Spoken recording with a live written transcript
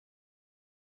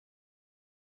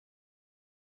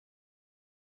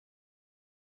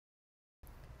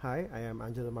Hi, I am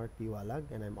Angela Mark Piwalag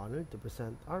and I'm honored to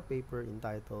present our paper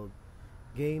entitled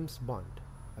Games Bond,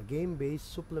 a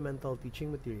game-based supplemental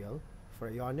teaching material for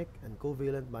ionic and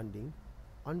covalent bonding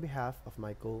on behalf of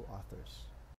my co-authors.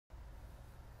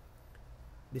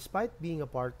 Despite being a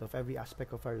part of every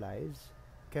aspect of our lives,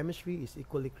 chemistry is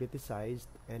equally criticized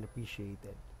and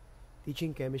appreciated.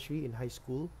 Teaching chemistry in high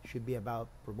school should be about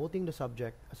promoting the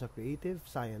subject as a creative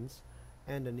science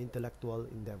and an intellectual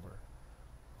endeavor.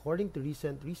 According to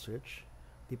recent research,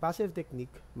 the passive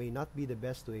technique may not be the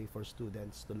best way for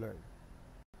students to learn.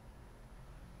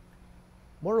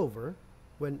 Moreover,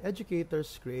 when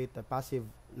educators create a passive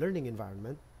learning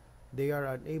environment, they are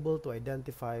unable to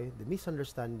identify the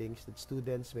misunderstandings that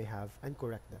students may have and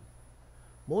correct them.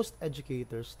 Most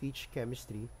educators teach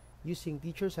chemistry using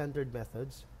teacher-centered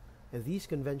methods, and these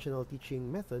conventional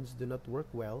teaching methods do not work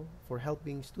well for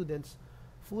helping students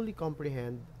fully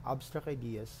comprehend abstract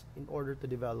ideas in order to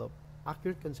develop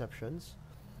accurate conceptions,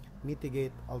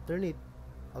 mitigate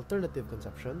alternative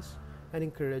conceptions, and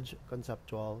encourage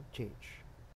conceptual change.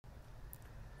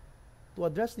 To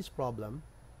address this problem,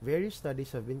 various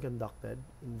studies have been conducted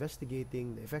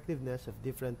investigating the effectiveness of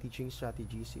different teaching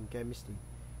strategies in chemistry,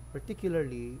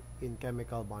 particularly in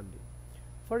chemical bonding.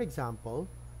 For example,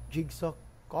 jigsaw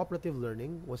cooperative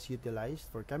learning was utilized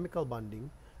for chemical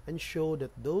bonding and showed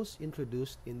that those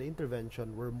introduced in the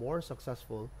intervention were more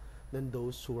successful than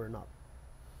those who were not.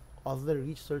 Other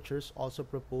researchers also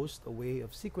proposed a way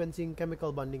of sequencing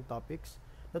chemical bonding topics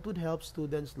that would help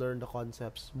students learn the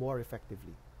concepts more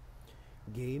effectively.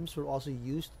 Games were also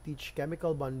used to teach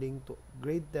chemical bonding to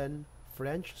grade 10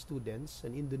 French students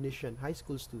and Indonesian high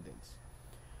school students.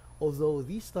 Although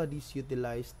these studies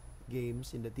utilized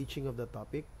games in the teaching of the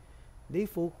topic, they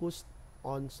focused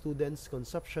on students'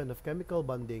 conception of chemical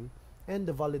bonding and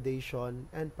the validation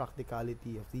and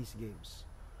practicality of these games.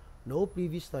 No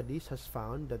previous studies has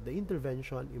found that the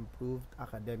intervention improved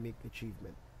academic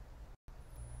achievement.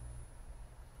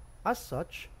 As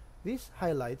such, this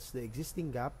highlights the existing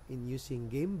gap in using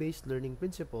game-based learning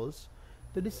principles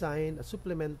to design a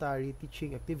supplementary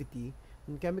teaching activity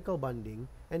in chemical bonding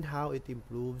and how it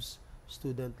improves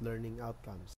student learning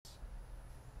outcomes.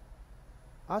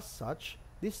 As such,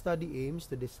 this study aims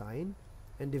to design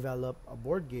and develop a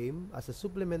board game as a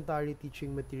supplementary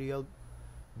teaching material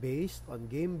based on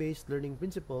game-based learning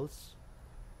principles.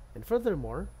 And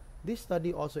furthermore, this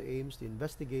study also aims to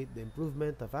investigate the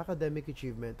improvement of academic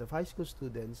achievement of high school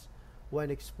students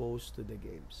when exposed to the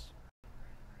games.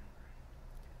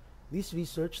 This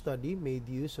research study made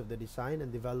use of the design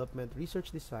and development research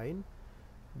design.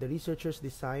 The researchers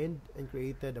designed and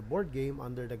created a board game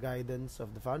under the guidance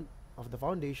of the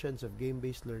foundations of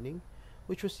game-based learning,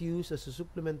 which was used as a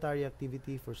supplementary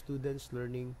activity for students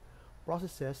learning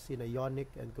processes in ionic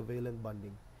and covalent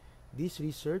bonding. This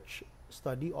research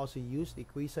study also used a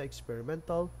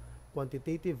quasi-experimental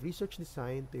quantitative research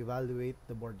design to evaluate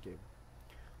the board game.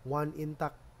 One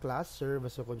intact class served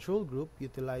as a control group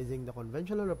utilizing the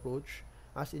conventional approach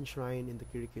as enshrined in the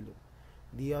curriculum.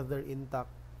 The other intact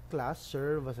class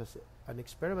served as an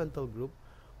experimental group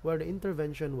where the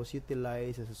intervention was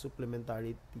utilized as a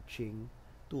supplementary teaching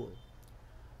tool.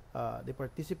 The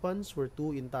participants were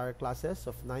two entire classes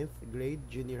of 9th grade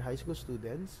junior high school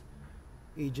students,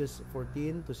 ages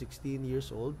 14 to 16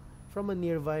 years old, from a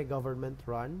nearby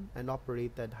government-run and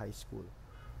operated high school.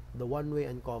 The one-way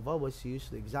ANCOVA was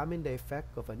used to examine the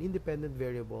effect of an independent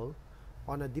variable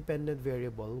on a dependent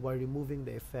variable while removing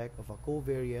the effect of a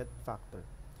covariate factor,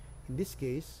 in this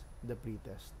case, the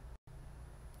pretest.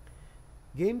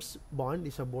 Games Bond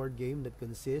is a board game that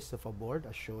consists of a board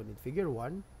as shown in Figure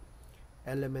 1,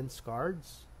 elements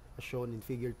cards as shown in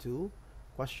Figure 2,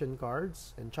 question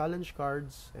cards and challenge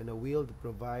cards, and a wheel that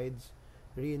provides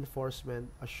reinforcement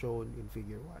as shown in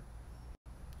Figure 1.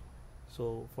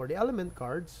 So, for the element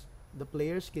cards, the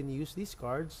players can use these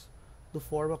cards to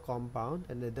form a compound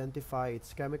and identify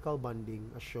its chemical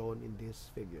bonding as shown in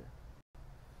this figure.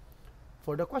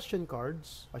 For the question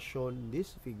cards, as shown in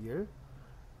this figure,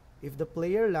 if the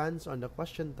player lands on the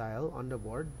question tile on the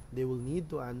board, they will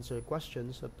need to answer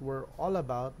questions that were all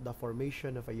about the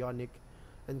formation of ionic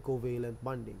and covalent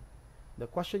bonding. The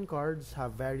question cards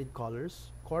have varied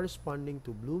colors corresponding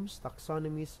to Bloom's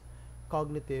taxonomy's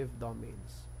cognitive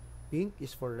domains. Pink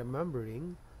is for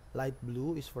remembering, light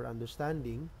blue is for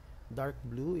understanding, dark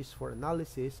blue is for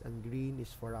analysis, and green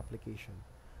is for application.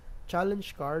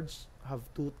 Challenge cards have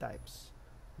two types: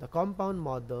 the compound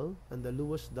model and the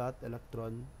Lewis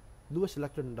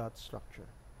electron dot structure.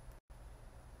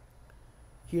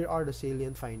 Here are the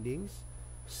salient findings.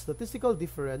 Statistical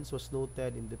difference was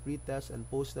noted in the pretest and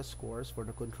post-test scores for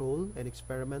the control and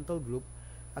experimental group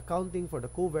accounting for the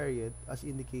covariate as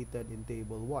indicated in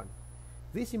Table 1.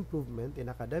 This improvement in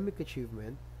academic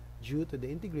achievement due to the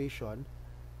integration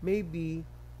may be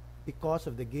because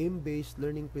of the game-based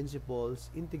learning principles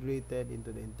integrated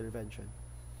into the intervention.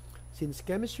 Since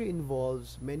chemistry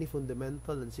involves many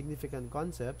fundamental and significant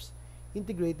concepts,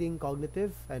 integrating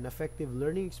cognitive and affective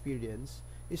learning experience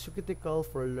is critical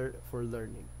for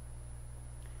learning.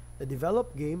 The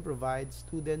developed game provides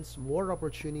students more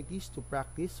opportunities to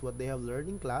practice what they have learned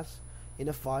in class in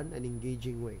a fun and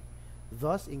engaging way,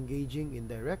 thus engaging in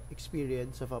direct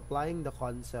experience of applying the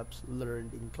concepts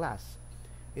learned in class.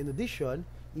 In addition,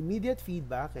 immediate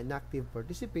feedback and active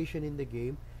participation in the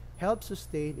game help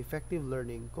sustain effective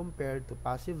learning compared to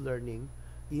passive learning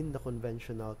in the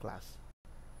conventional class.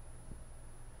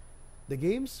 The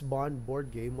game's Bond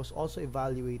board game was also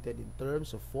evaluated in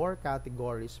terms of 4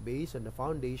 categories based on the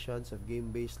foundations of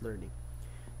game-based learning.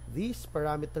 These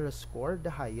parameters scored the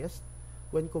highest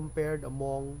when compared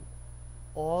among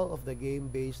all of the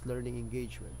game-based learning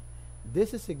engagement.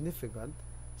 This is significant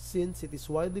since it is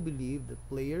widely believed that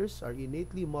players are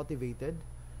innately motivated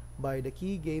by the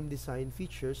key game design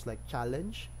features like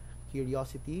challenge,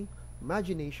 curiosity,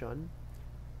 imagination,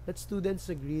 that students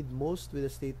agreed most with the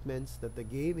statements that the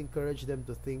game encouraged them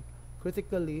to think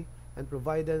critically and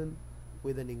provide them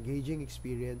with an engaging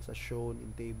experience as shown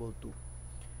in Table 2.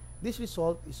 This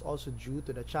result is also due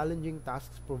to the challenging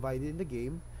tasks provided in the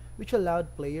game, which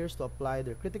allowed players to apply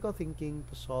their critical thinking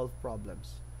to solve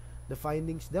problems. The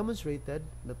findings demonstrated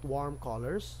that warm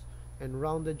colors and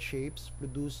rounded shapes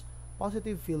produce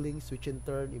positive feelings, which in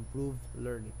turn improved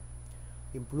learning,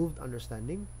 improved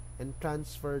understanding, and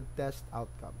transferred test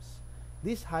outcomes.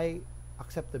 This high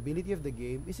acceptability of the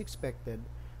game is expected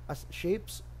as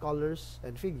shapes, colors,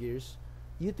 and figures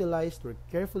utilized were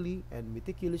carefully and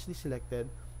meticulously selected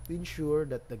to ensure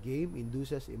that the game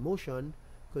induces emotion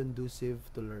conducive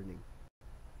to learning.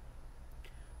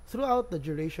 Throughout the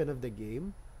duration of the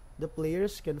game, the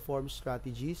players can form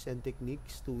strategies and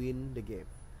techniques to win the game.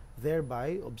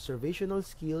 Thereby, observational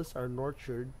skills are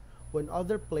nurtured when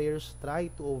other players try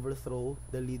to overthrow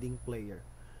the leading player.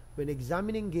 When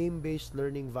examining game-based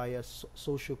learning via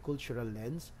socio-cultural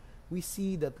lens, we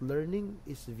see that learning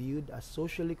is viewed as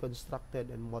socially constructed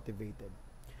and motivated.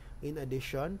 In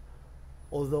addition,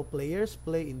 although players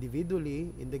play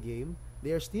individually in the game,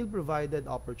 they are still provided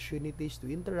opportunities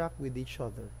to interact with each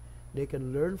other. They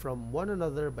can learn from one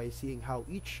another by seeing how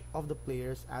each of the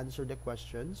players answer the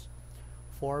questions,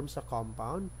 forms a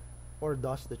compound, or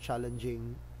does the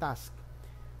challenging task.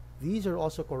 These are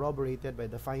also corroborated by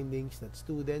the findings that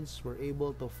students were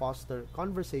able to foster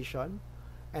conversation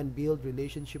and build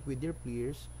relationship with their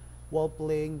peers while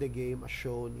playing the game as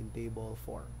shown in Table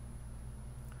 4.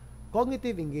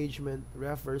 Cognitive engagement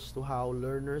refers to how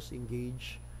learners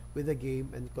engage with the game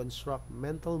and construct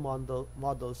mental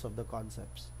models of the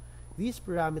concepts. This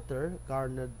parameter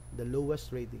garnered the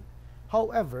lowest rating.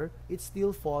 However, it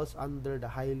still falls under the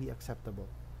highly acceptable.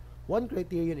 One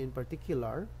criterion in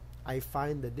particular, I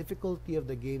find the difficulty of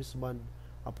the game's bond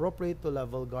appropriate to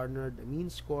level garnered a mean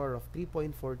score of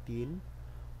 3.14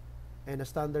 and a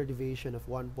standard deviation of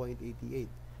 1.88.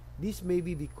 This may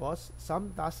be because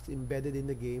some tasks embedded in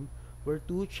the game were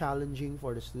too challenging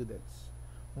for the students.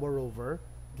 Moreover,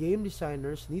 game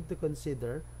designers need to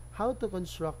consider how to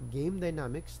construct game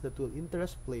dynamics that will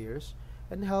interest players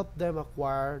and help them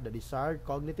acquire the desired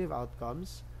cognitive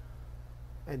outcomes,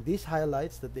 and this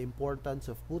highlights that the importance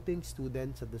of putting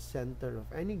students at the center of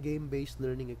any game-based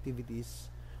learning activities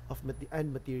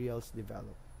and materials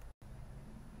developed.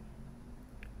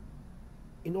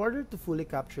 In order to fully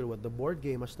capture what the board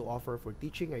game has to offer for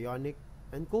teaching ionic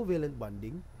and covalent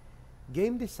bonding,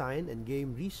 game design and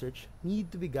game research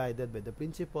need to be guided by the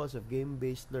principles of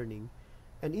game-based learning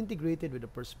and integrated with the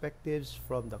perspectives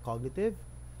from the cognitive,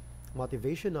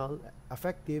 motivational,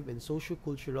 affective, and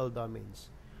socio-cultural domains.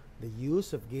 The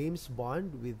use of games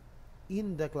bond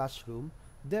within the classroom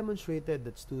demonstrated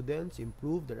that students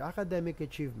improved their academic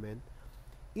achievement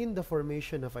in the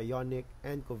formation of ionic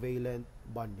and covalent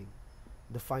bonding.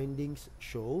 The findings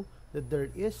show that there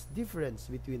is difference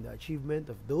between the achievement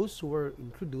of those who were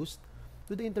introduced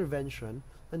to the intervention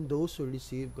and those who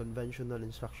received conventional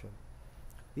instruction.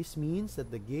 This means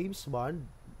that the games bond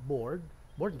board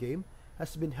game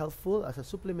has been helpful as a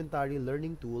supplementary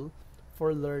learning tool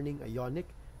for learning ionic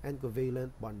and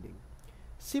covalent bonding.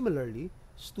 Similarly,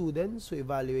 students who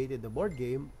evaluated the board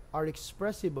game are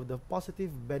expressive of the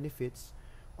positive benefits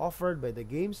offered by the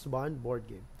games bond board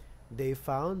game. They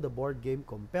found the board game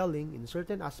compelling in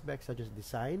certain aspects such as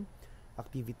design,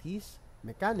 activities,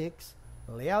 mechanics,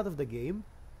 layout of the game,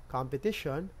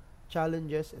 competition,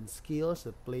 challenges, and skills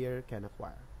that player can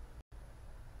acquire.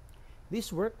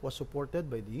 This work was supported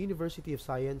by the University of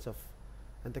Science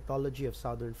and Technology of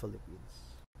Southern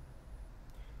Philippines.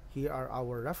 Here are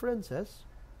our references.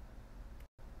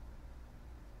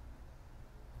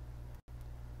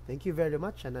 Thank you very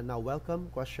much, and I now welcome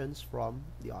questions from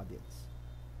the audience.